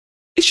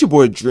It's your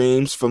boy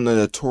Dreams from the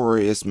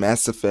notorious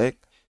Mass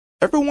Effect.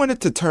 Ever wanted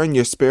to turn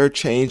your spare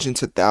change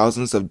into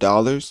thousands of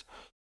dollars?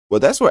 Well,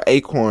 that's where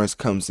Acorns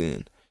comes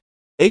in.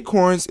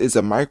 Acorns is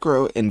a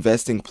micro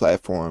investing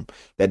platform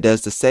that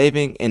does the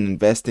saving and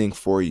investing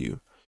for you.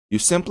 You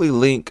simply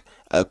link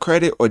a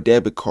credit or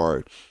debit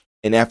card,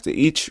 and after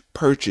each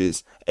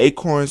purchase,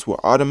 Acorns will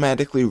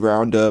automatically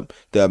round up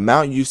the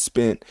amount you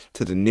spent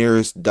to the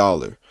nearest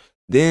dollar.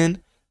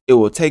 Then, it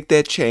will take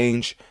that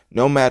change,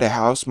 no matter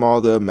how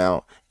small the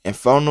amount, and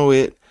funnel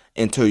it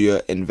into your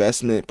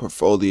investment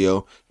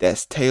portfolio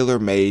that's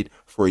tailor-made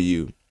for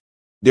you.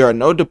 There are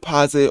no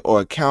deposit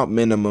or account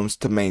minimums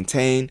to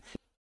maintain,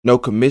 no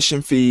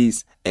commission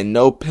fees, and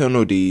no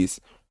penalties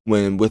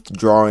when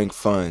withdrawing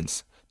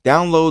funds.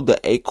 Download the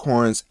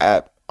Acorns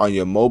app on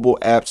your mobile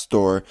app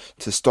store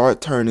to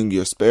start turning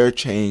your spare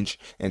change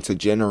into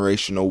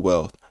generational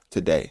wealth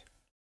today.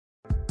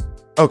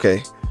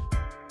 Okay,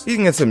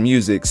 getting into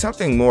music,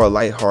 something more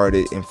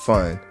lighthearted and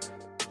fun.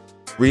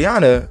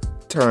 Rihanna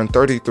turned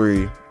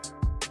 33.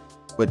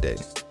 What day?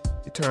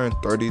 He turned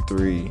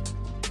 33.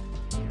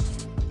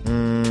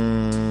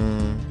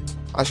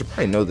 I should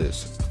probably know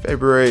this.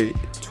 February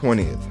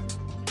 20th.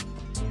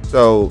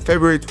 So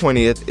February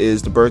 20th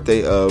is the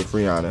birthday of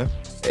Rihanna,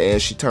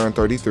 and she turned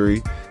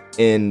 33.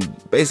 And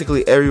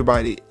basically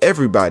everybody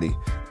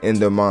and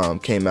their mom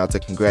came out to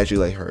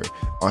congratulate her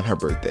on her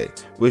birthday,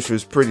 which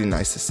was pretty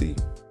nice to see.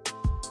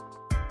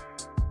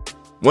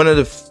 One of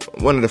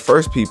the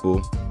first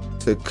people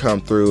to come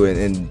through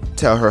and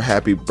tell her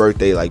happy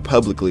birthday like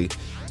publicly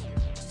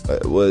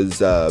was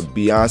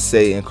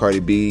Beyonce and Cardi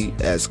B,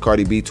 as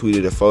Cardi B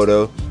tweeted a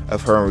photo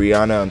of her and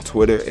Rihanna on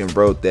Twitter and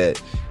wrote that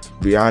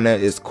Rihanna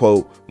is,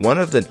 quote, one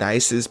of the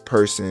nicest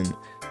person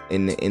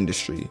in the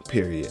industry,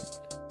 period.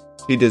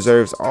 She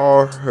deserves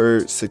all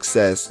her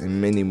success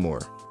and many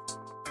more.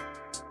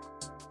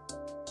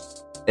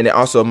 And then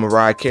also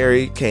Mariah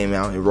Carey came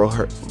out and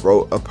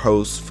wrote a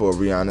post for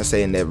Rihanna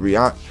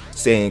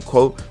saying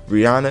quote,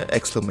 Rihanna,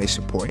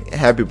 exclamation point.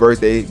 Happy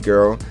birthday,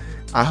 girl.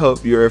 I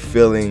hope you're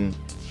feeling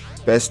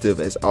festive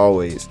as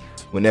always,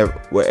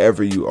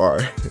 wherever you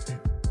are.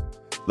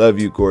 Love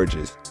you,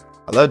 gorgeous.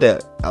 I love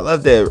that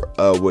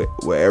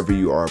wherever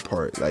you are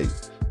part. Like,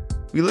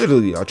 we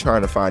literally are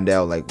trying to find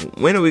out, like,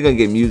 when are we gonna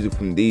get music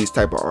from these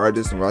type of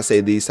artists? And when I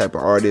say these type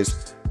of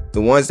artists,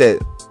 the ones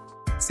that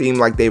seem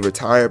like they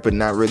retired but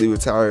not really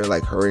retired,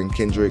 like her and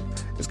Kendrick,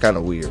 it's kind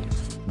of weird.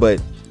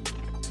 But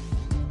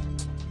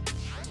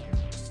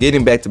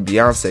getting back to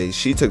Beyonce,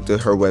 she took to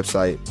her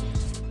website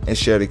and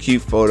shared a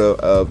cute photo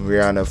of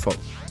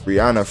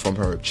Rihanna from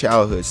her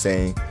childhood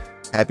saying,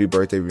 happy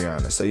birthday,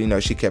 Rihanna. So,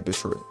 she kept it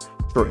short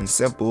and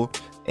simple,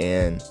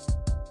 and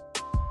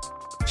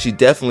she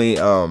definitely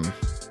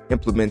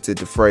implemented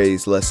the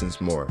phrase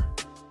lessons more.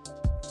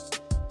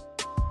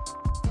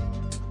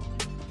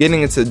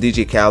 Getting into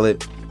DJ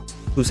Khaled,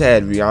 who's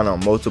had Rihanna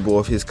on multiple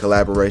of his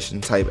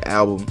collaboration type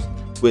albums.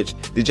 Which,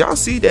 did y'all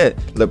see that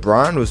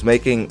LeBron was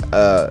making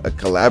a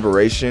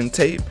collaboration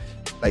tape?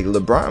 Like,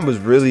 LeBron was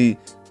really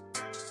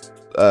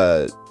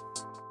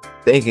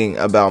thinking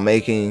about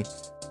making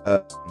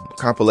a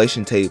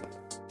compilation tape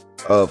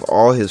of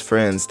all his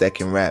friends that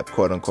can rap,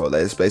 quote unquote.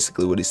 That's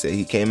basically what he said.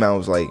 He came out and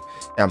was like,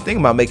 I'm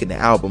thinking about making the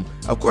album.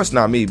 Of course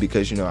not me,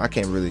 because I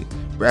can't really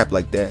rap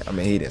like that. I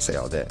mean, he didn't say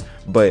all that,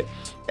 but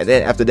and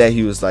then after that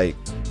he was like,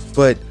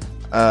 but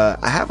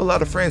I have a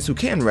lot of friends who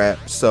can rap,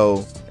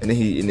 so and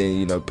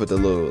then put the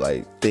little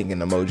like thinking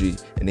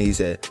emoji, and then he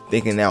said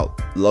thinking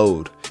out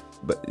loud,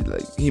 but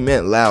like he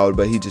meant loud,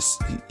 but he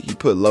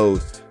put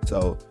load.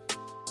 So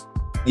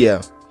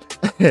yeah.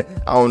 I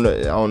don't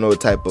know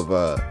what type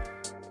of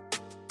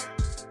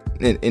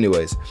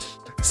anyways.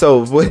 So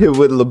with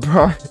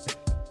LeBron,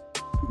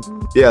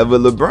 yeah,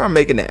 but LeBron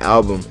making the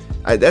album,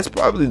 that's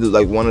probably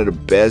one of the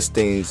best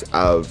things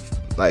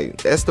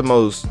that's the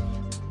most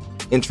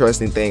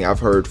interesting thing I've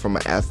heard from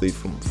an athlete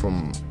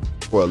from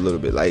for a little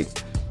bit. Like,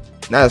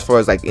 not as far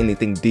as like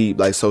anything deep,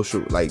 like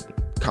social, like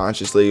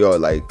consciously, or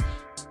like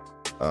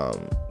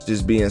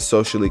just being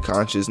socially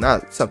conscious,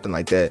 not something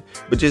like that,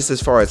 but just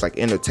as far as like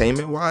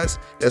entertainment wise,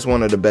 that's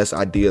one of the best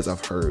ideas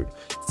I've heard.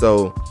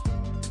 So,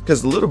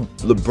 because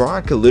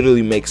LeBron could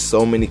literally make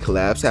so many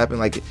collabs happen.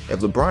 Like, if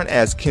LeBron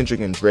asked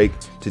Kendrick and Drake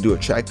to do a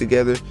track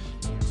together,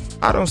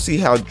 I don't see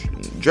how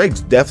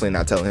Drake's definitely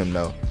not telling him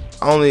no.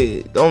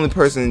 The only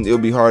person it'll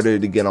be harder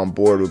to get on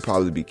board would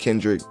probably be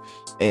Kendrick.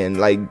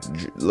 And like,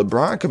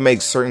 LeBron could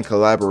make certain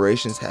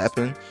collaborations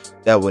happen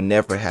that would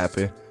never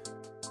happen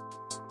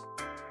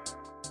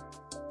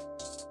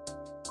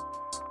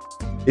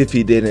if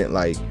he didn't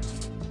like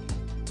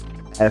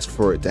ask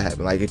for it to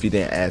happen, like if you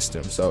didn't ask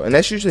them. So, and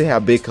that's usually how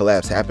big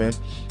collabs happen.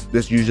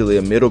 There's usually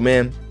a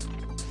middleman,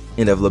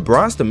 and if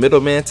LeBron's the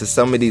middleman to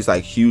some of these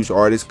like huge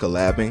artists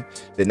collabing,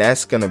 then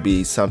that's gonna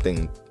be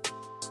something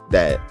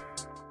that's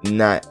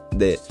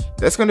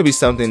gonna be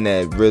something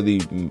that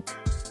really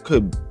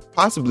could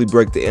possibly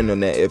break the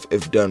internet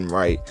if done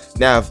right.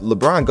 Now, if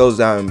LeBron goes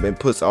down and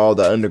puts all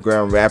the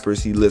underground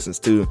rappers he listens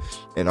to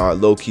and are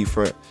low-key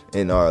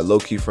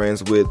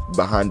friends with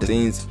behind the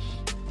scenes,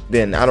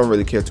 then I don't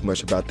really care too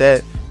much about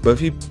that. But if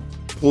he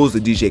pulls the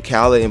DJ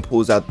Khaled and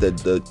pulls out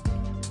the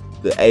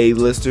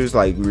A-listers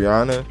like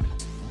Rihanna,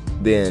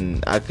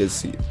 then I could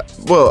see.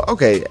 Well,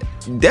 okay,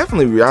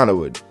 definitely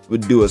Rihanna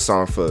would do a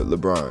song for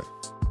LeBron.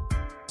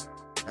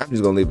 I'm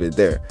just gonna leave it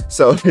there.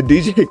 So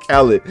DJ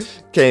Khaled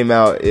came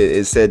out.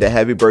 It said that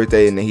happy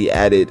birthday, and then he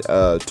added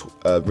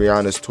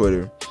Rihanna's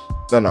Twitter.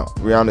 No,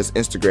 Rihanna's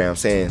Instagram,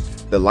 saying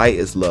the light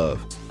is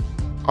love.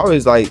 I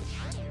always like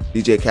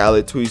DJ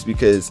Khaled tweets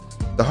because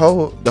the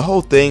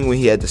whole thing when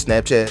he had the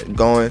Snapchat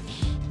going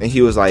and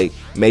he was like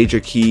major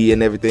key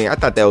and everything. I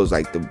thought that was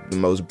like the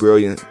most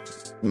brilliant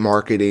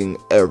marketing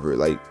ever.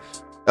 Like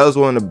that was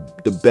one of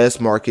the best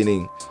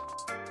marketing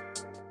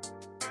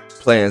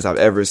plans I've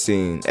ever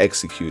seen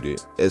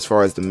executed as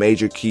far as the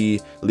major key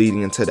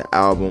leading into the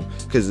album,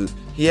 because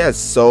he has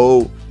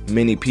so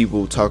many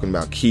people talking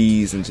about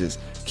keys and just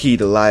key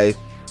to life,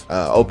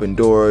 open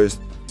doors,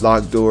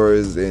 locked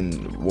doors,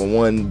 and when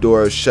one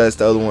door shuts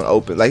the other one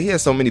open. Like he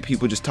has so many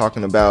people just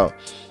talking about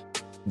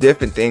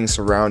different things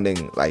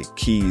surrounding like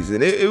keys,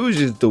 and it was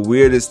just the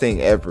weirdest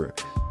thing ever.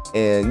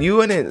 And you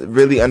wouldn't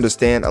really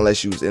understand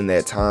unless you was in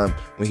that time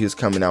when he was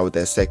coming out with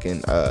that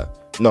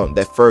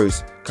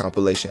first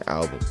compilation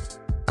album.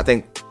 I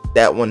think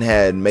that one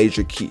had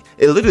major key.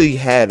 It literally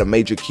had a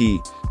major key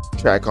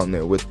track on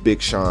there with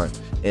Big Sean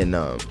and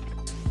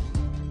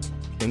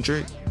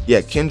Kendrick.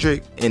 Yeah,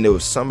 Kendrick, and there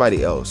was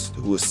somebody else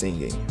who was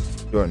singing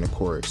during the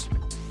chorus,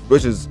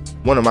 which is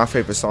one of my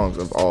favorite songs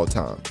of all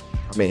time.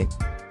 I mean,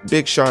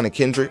 Big Sean and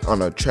Kendrick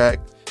on a track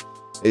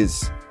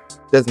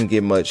doesn't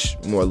get much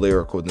more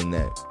lyrical than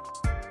that.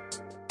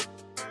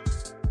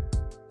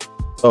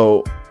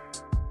 So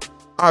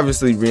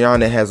obviously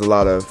Rihanna has a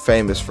lot of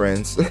famous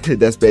friends.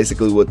 That's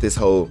basically what this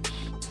whole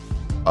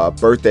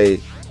birthday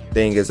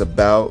thing is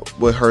about.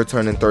 With her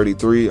turning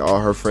 33,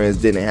 all her friends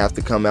didn't have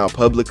to come out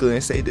publicly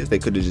and say this. They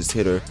could have just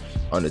hit her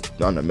on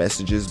the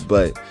messages,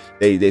 but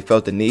they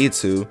felt the need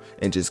to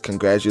and just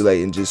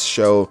congratulate and just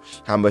show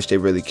how much they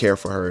really care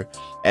for her.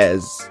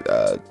 As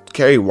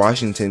Kerry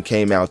Washington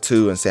came out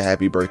too and said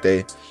happy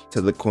birthday to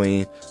the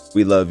queen,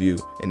 we love you,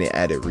 and they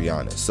added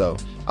Rihanna. So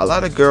a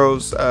lot of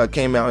girls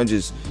came out and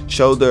just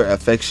showed their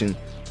affection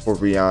for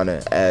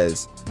Rihanna.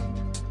 As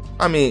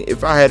I mean,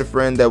 if I had a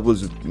friend that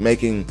was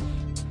making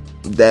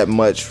that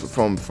much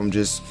from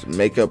just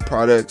makeup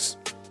products,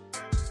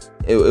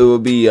 it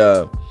would be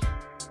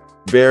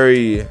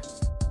very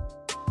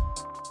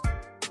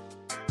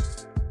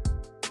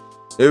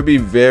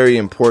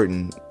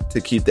important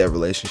to keep that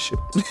relationship.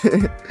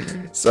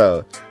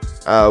 So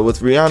with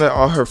Rihanna,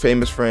 all her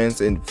famous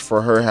friends, and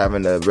for her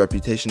having the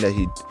reputation that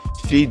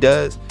she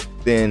does,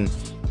 then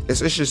it's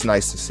just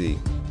nice to see.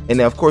 And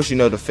then of course,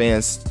 the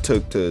fans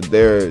took to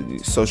their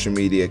social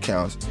media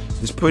accounts,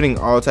 just putting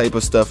all type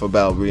of stuff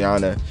about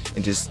Rihanna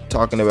and just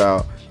talking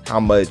about how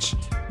much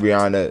they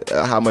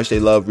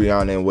love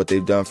Rihanna and what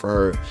they've done for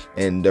her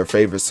and their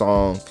favorite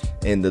song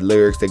and the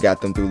lyrics that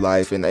got them through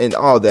life and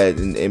all that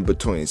in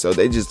between. So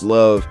they just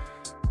love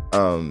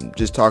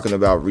just talking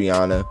about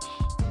Rihanna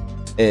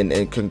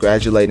and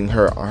congratulating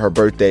her on her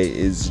birthday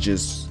is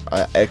just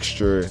an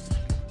extra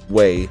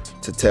way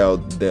to tell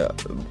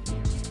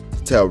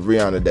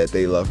Rihanna that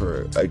they love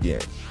her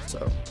again.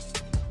 So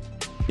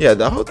yeah,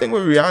 the whole thing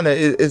with Rihanna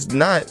is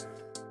not,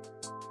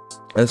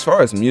 as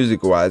far as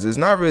music wise, it's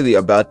not really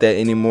about that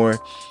anymore,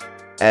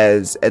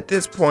 as at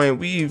this point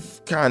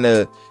we've kind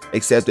of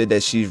accepted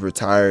that she's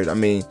retired. I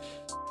mean,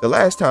 the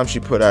last time she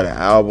put out an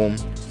album,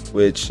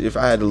 which if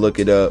I had to look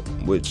it up,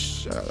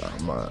 which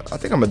I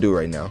think I'm gonna do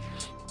right now,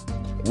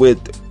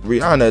 with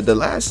Rihanna, the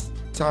last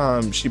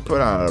time she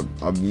put out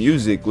a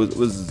music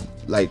was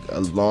like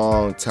a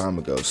long time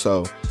ago.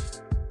 So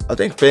I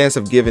think fans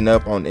have given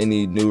up on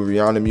any new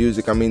Rihanna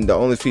music. I mean, the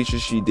only feature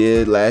she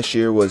did last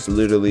year was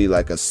literally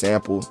like a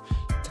sample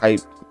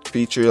type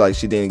feature. Like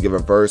she didn't give a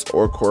verse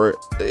or chorus.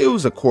 It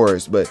was a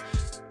chorus, but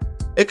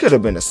it could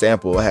have been a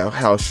sample.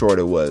 How short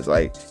it was.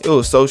 Like it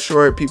was so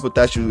short, people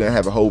thought she was gonna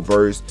have a whole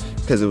verse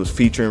because it was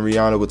featuring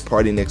Rihanna with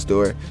Party Next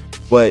Door.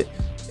 But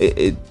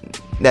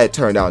that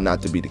turned out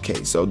not to be the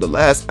case. So the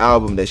last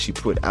album that she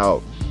put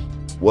out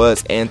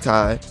was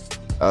Anti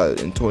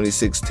in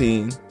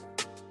 2016.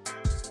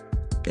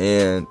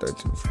 And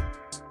 13.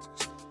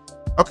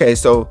 Okay,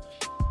 so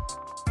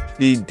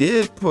she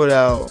did put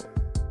out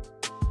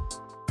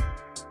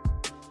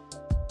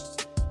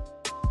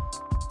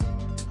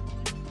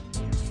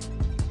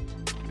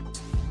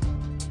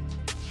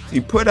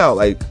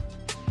like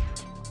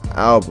an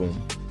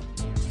album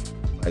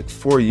like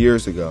 4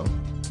 years ago.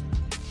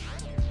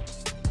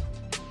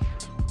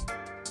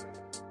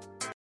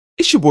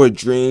 It's your boy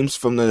Dreams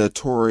from the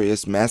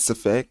notorious Mass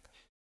Effect.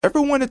 Ever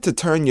wanted to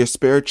turn your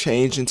spare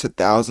change into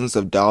thousands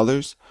of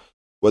dollars?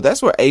 Well,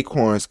 that's where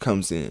Acorns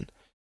comes in.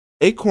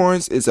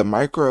 Acorns is a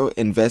micro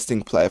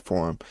investing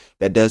platform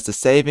that does the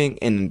saving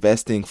and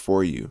investing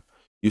for you.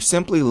 You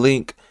simply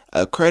link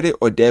a credit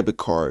or debit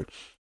card,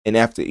 and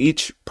after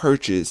each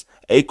purchase,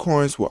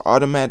 Acorns will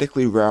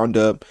automatically round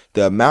up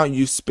the amount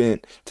you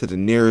spent to the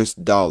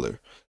nearest dollar.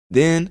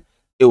 Then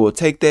it will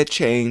take that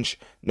change,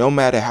 no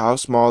matter how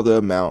small the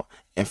amount,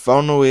 and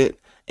funnel it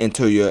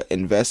into your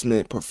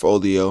investment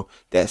portfolio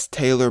that's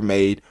tailor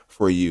made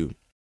for you.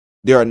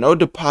 There are no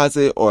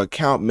deposit or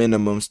account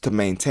minimums to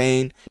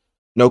maintain,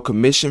 no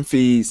commission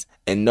fees,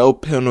 and no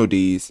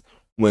penalties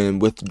when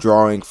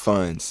withdrawing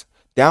funds.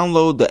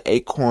 Download the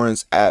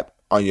Acorns app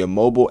on your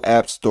mobile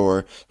app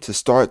store to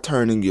start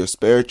turning your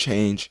spare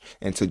change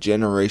into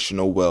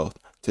generational wealth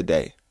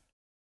today.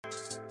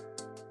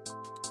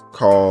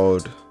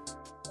 Called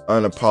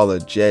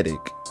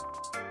Unapologetic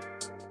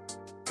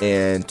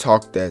and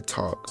Talk That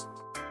Talk.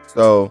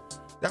 So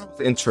that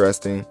was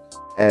interesting.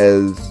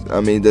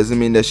 Doesn't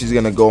mean that she's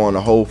gonna go on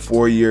a whole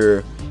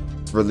 4-year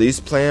release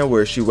plan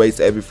where she waits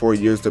every 4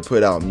 years to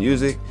put out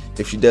music.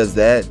 If she does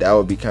that, that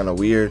would be kind of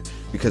weird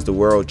because the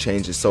world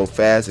changes so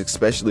fast,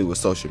 especially with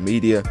social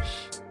media,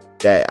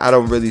 that I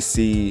don't really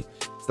see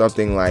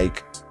something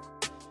like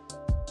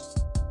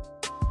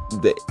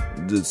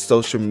the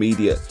social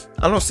media.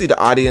 I don't see the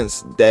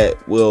audience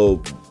that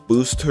will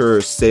boost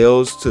her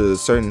sales to a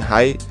certain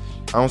height.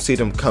 I don't see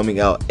them coming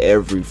out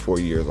every 4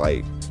 years.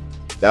 Like,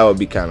 that would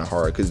be kind of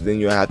hard because then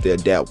you have to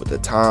adapt with the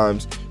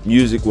times.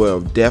 Music will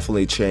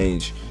definitely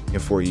change in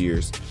 4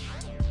 years.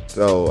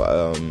 So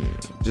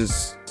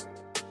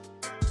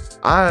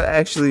I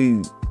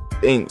actually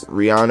think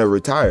Rihanna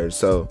retired.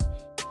 So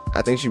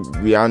I think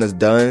Rihanna's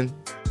done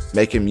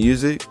making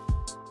music.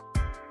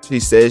 She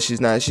says she's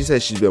not. She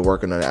says she's been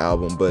working on an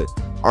album, but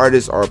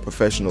artists are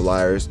professional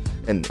liars.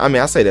 And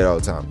I say that all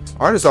the time.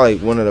 Artists are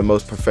like one of the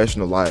most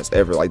professional liars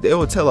ever. Like, they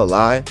will tell a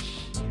lie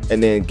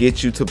and then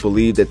get you to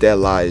believe that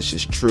lie is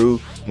just true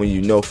when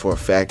you know for a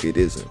fact it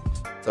isn't.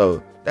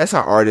 So that's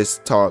how artists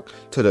talk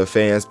to the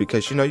fans,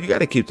 because you got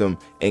to keep them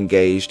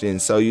engaged.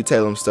 And so you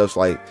tell them stuff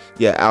like,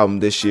 yeah, album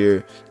this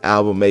year,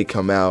 album may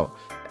come out.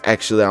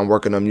 Actually, I'm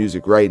working on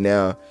music right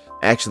now.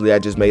 Actually, I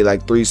just made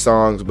like 3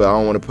 songs, but I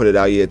don't want to put it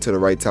out yet to the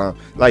right time.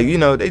 Like,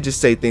 they just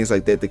say things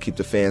like that to keep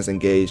the fans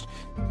engaged.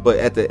 But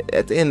at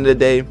the end of the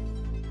day,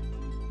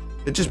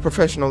 they're just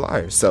professional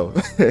liars. So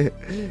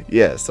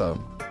yeah,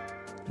 so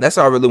that's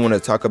all I really want to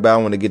talk about.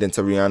 I want to get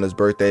into Rihanna's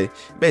birthday,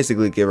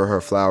 basically give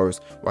her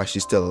flowers while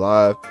she's still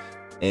alive.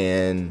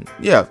 And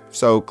yeah,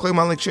 so click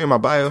my link here in my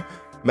bio,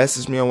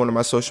 message me on one of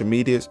my social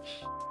medias.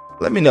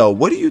 Let me know,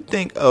 what do you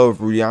think of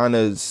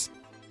Rihanna's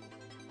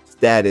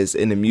status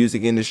in the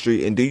music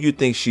industry, and do you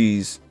think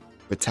she's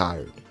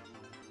retired?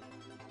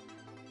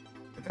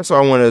 That's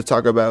all I wanted to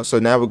talk about. So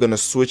now we're going to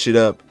switch it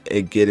up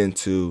and get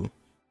into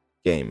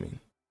gaming.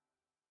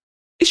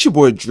 It's your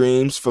boy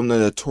Dreams from the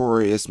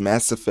notorious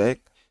Mass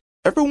Effect.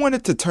 Ever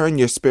wanted to turn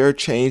your spare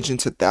change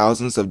into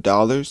thousands of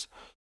dollars?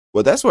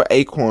 Well, that's where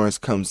Acorns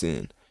comes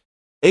in.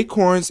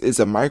 Acorns is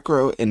a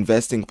micro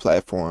investing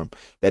platform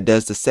that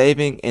does the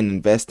saving and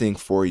investing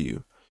for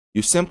you.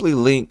 You simply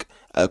link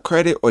a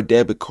credit or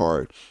debit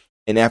card,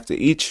 and after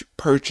each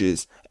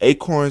purchase,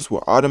 Acorns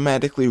will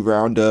automatically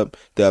round up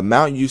the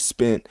amount you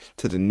spent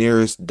to the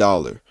nearest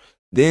dollar.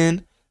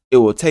 Then it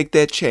will take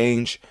that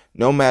change,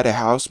 no matter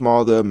how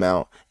small the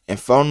amount, and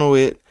funnel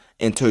it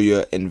into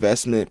your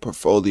investment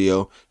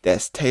portfolio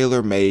that's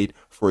tailor made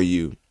for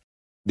you.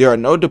 There are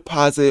no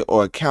deposit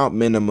or account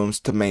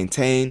minimums to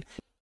maintain,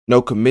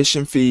 no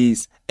commission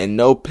fees, and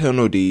no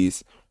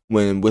penalties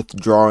when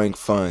withdrawing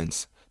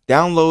funds.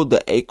 Download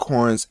the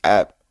Acorns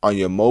app on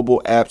your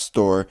mobile app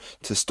store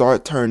to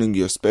start turning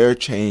your spare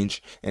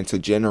change into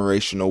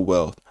generational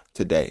wealth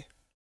today.